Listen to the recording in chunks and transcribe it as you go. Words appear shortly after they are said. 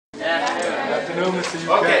Hello, Mr.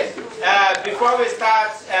 Ukaegbu. Okay, before we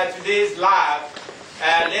start today's lab,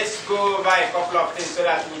 let's go over a couple of things so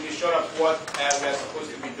that we'll be sure of what we're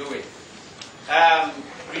supposed to be doing.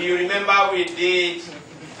 You remember we did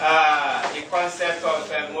the concept of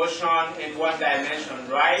motion in one dimension,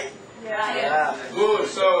 right? Yeah. Good.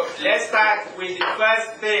 So let's start with the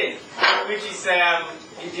first thing, which is the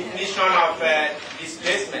definition of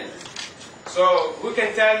displacement. So who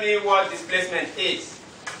can tell me what displacement is?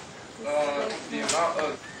 The amount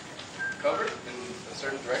of cover in a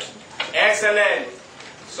certain direction. Excellent.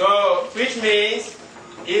 So which means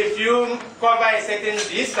if you cover a certain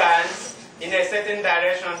distance in a certain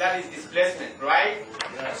direction, that is displacement, right?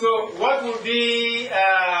 Yeah. So what would be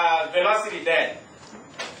velocity then?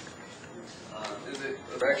 Is it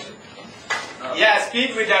direction? No. Yeah,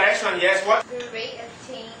 speed with direction, yes. What? The rate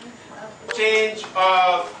of Change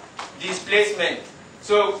of displacement.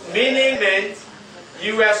 So meaning that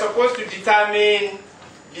you were supposed to determine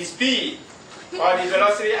the speed or the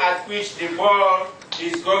velocity at which the ball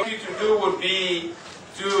is going to do would be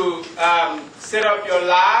to set up your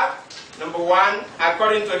lab, number one,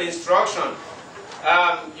 according to the instruction.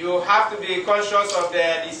 You have to be conscious of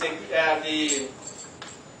the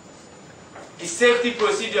safety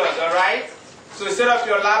procedures, all right? So set up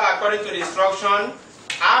your lab according to the instruction.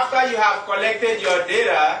 After you have collected your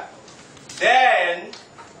data, then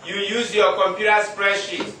you use your computer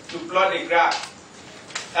spreadsheet to plot the graph.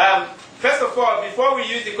 First of all, before we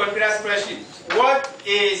use the computer spreadsheet, what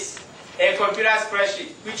is a computer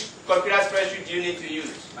spreadsheet? Which computer spreadsheet do you need to use?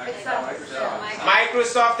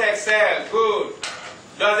 Microsoft Excel. Good.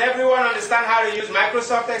 Does everyone understand how to use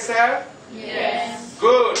Microsoft Excel? Yes.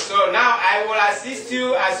 Good. So now I will assist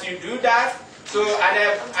you as you do that. So and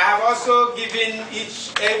I have also given each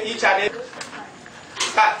and every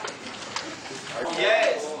start.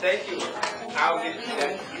 Yes, thank you. I'll give you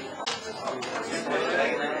that.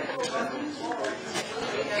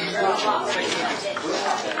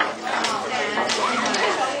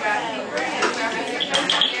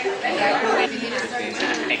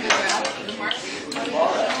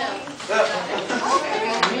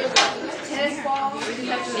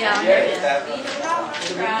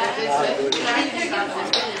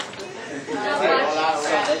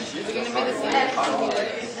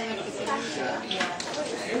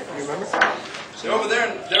 They're over there.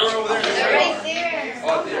 They were over there. They're right there.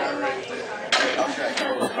 Oh, there.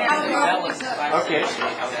 Okay.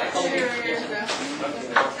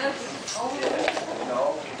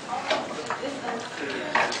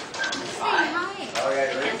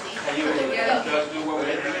 Can you just do what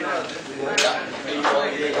we're doing now?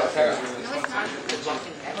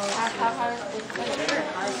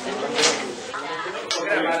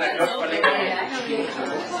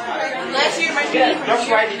 Just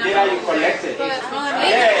write the data you collected.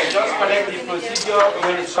 Yeah, just collect the procedure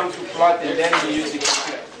when it comes to plot and then you use the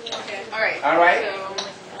computer. Alright. Alright?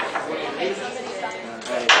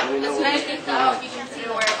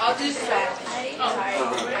 I'll do that.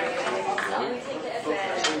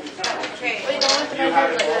 Okay. You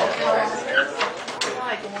have it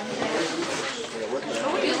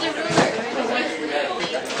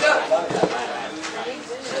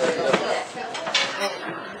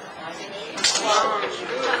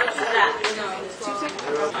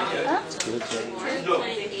No,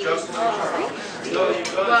 just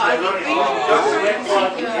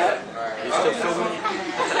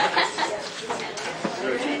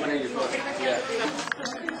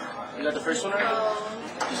You got the first one already?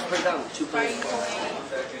 Just put it down. 2 points.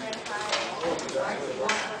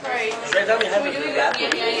 Right down, you have it in the back.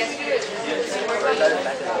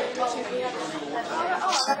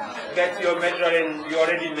 get your measuring, you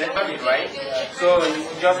already measured it, right? So you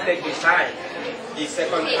just take the time, the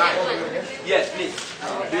second time. Yes, please.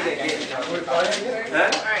 Do it again. Huh?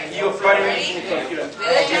 You're following the computer. You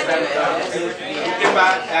came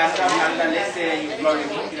back and let's say you plug the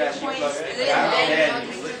computer, she plugs the graph, then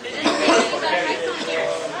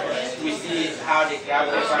we see how the graph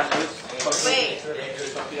looks. Wait.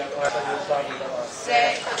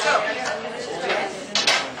 Set. Go.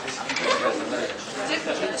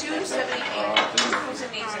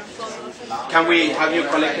 278. Can we have you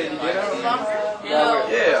collected the data?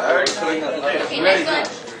 Yeah, I already collected the data. Where is it?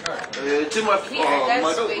 It's in my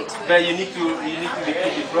notebook. But you need to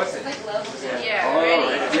repeat the process. Yeah,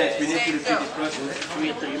 ready? Yes, we need to repeat the process.